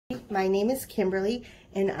My name is Kimberly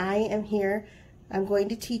and I am here. I'm going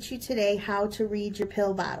to teach you today how to read your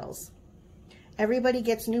pill bottles. Everybody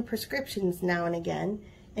gets new prescriptions now and again,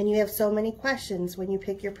 and you have so many questions when you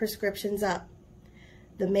pick your prescriptions up.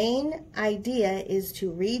 The main idea is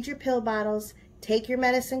to read your pill bottles, take your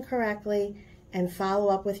medicine correctly, and follow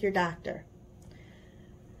up with your doctor.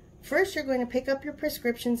 First, you're going to pick up your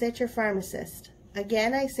prescriptions at your pharmacist.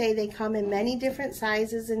 Again, I say they come in many different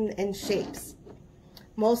sizes and shapes.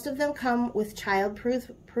 Most of them come with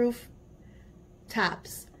child-proof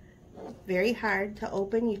tops. Very hard to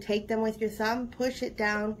open. You take them with your thumb, push it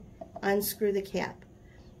down, unscrew the cap.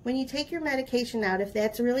 When you take your medication out, if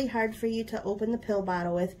that's really hard for you to open the pill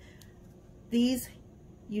bottle with, these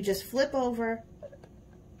you just flip over,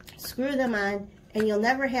 screw them on, and you'll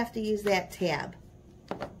never have to use that tab.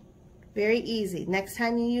 Very easy. Next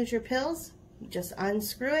time you use your pills, you just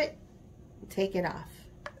unscrew it and take it off.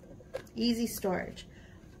 Easy storage.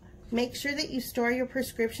 Make sure that you store your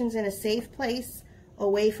prescriptions in a safe place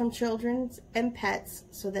away from children and pets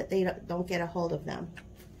so that they don't get a hold of them.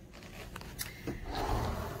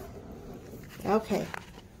 Okay,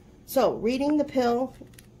 so reading the pill,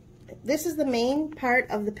 this is the main part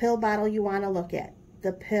of the pill bottle you want to look at,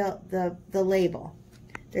 the label.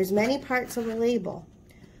 There's many parts of the label.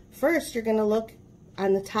 First, you're going to look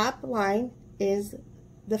on the top line is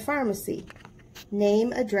the pharmacy.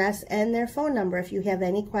 Name, address, and their phone number if you have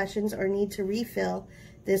any questions or need to refill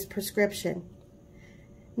this prescription.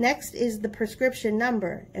 Next is the prescription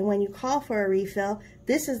number, and when you call for a refill,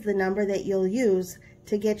 this is the number that you'll use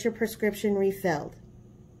to get your prescription refilled.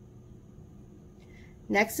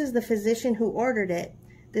 Next is the physician who ordered it.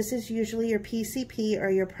 This is usually your PCP or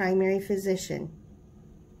your primary physician.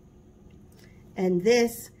 And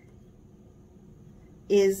this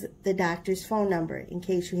is the doctor's phone number in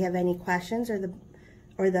case you have any questions or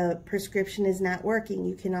the prescription is not working.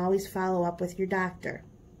 You can always follow up with your doctor.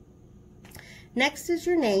 Next is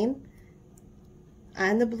your name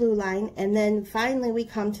on the blue line, and then finally we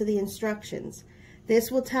come to the instructions.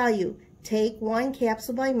 This will tell you, take 1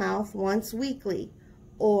 capsule by mouth once weekly,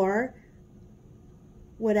 or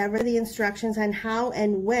whatever the instructions on how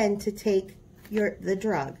and when to take the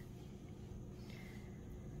drug.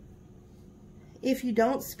 If you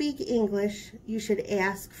don't speak English, you should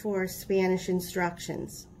ask for Spanish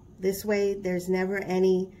instructions. This way, there's never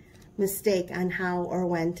any mistake on how or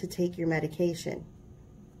when to take your medication.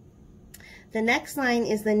 The next line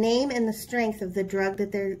is the name and the strength of the drug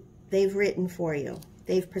that they've written for you,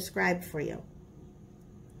 they've prescribed for you.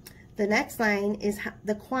 The next line is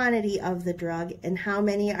the quantity of the drug and how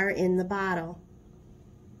many are in the bottle.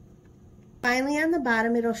 Finally, on the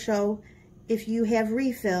bottom, it'll show if you have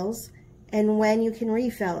refills and when you can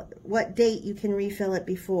refill it, what date you can refill it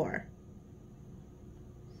before.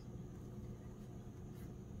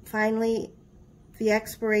 Finally, the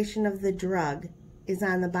expiration of the drug is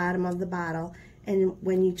on the bottom of the bottle, and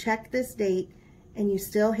when you check this date and you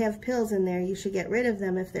still have pills in there, you should get rid of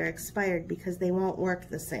them if they're expired because they won't work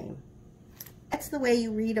the same. That's the way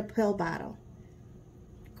you read a pill bottle.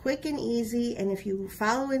 Quick and easy, and if you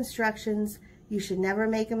follow instructions, you should never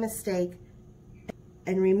make a mistake.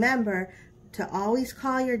 And remember to always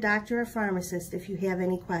call your doctor or pharmacist if you have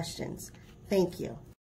any questions. Thank you.